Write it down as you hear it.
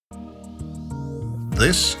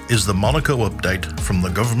This is the Monaco Update from the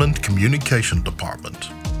Government Communication Department.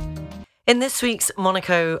 In this week's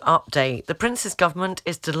Monaco Update, the Prince's government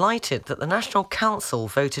is delighted that the National Council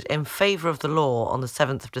voted in favour of the law on the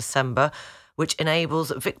 7th of December, which enables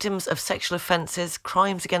victims of sexual offences,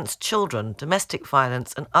 crimes against children, domestic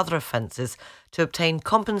violence and other offences to obtain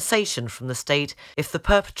compensation from the state if the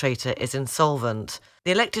perpetrator is insolvent.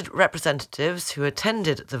 The elected representatives who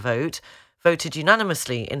attended the voted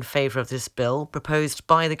unanimously in favour of this bill proposed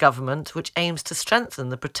by the government, which aims to strengthen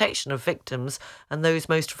the protection of victims and those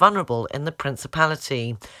most vulnerable in the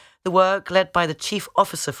Principality. The work, led by the Chief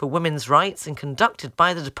Officer for Women's Rights and conducted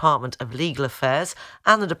by the Department of Legal Affairs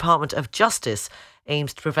and the Department of Justice,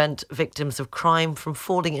 aims to prevent victims of crime from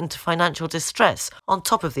falling into financial distress on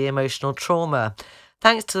top of the emotional trauma.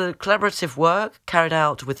 Thanks to the collaborative work carried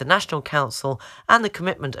out with the National Council and the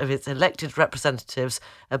commitment of its elected representatives,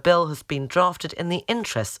 a bill has been drafted in the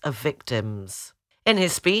interests of victims. In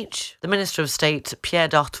his speech, the Minister of State, Pierre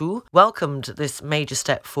Dartout, welcomed this major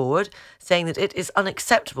step forward, saying that it is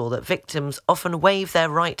unacceptable that victims often waive their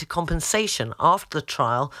right to compensation after the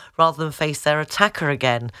trial rather than face their attacker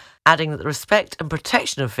again, adding that the respect and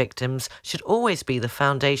protection of victims should always be the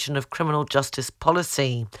foundation of criminal justice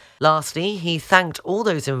policy. Lastly, he thanked all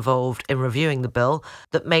those involved in reviewing the bill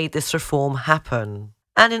that made this reform happen.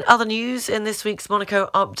 And in other news, in this week's Monaco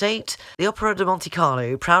Update, the Opera de Monte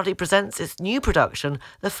Carlo proudly presents its new production,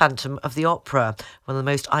 The Phantom of the Opera, one of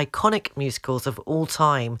the most iconic musicals of all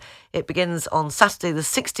time. It begins on Saturday the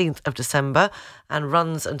 16th of December and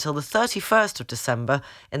runs until the 31st of December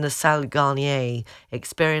in the Salle Garnier.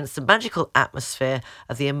 Experience the magical atmosphere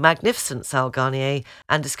of the magnificent Salle Garnier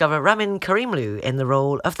and discover Ramin Karimloo in the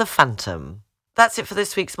role of the Phantom. That's it for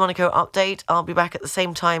this week's Monaco Update. I'll be back at the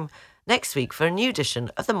same time next week for a new edition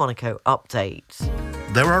of the Monaco Update.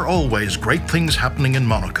 There are always great things happening in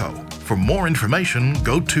Monaco. For more information,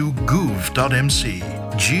 go to gouv.mc,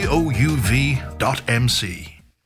 gouv.mc.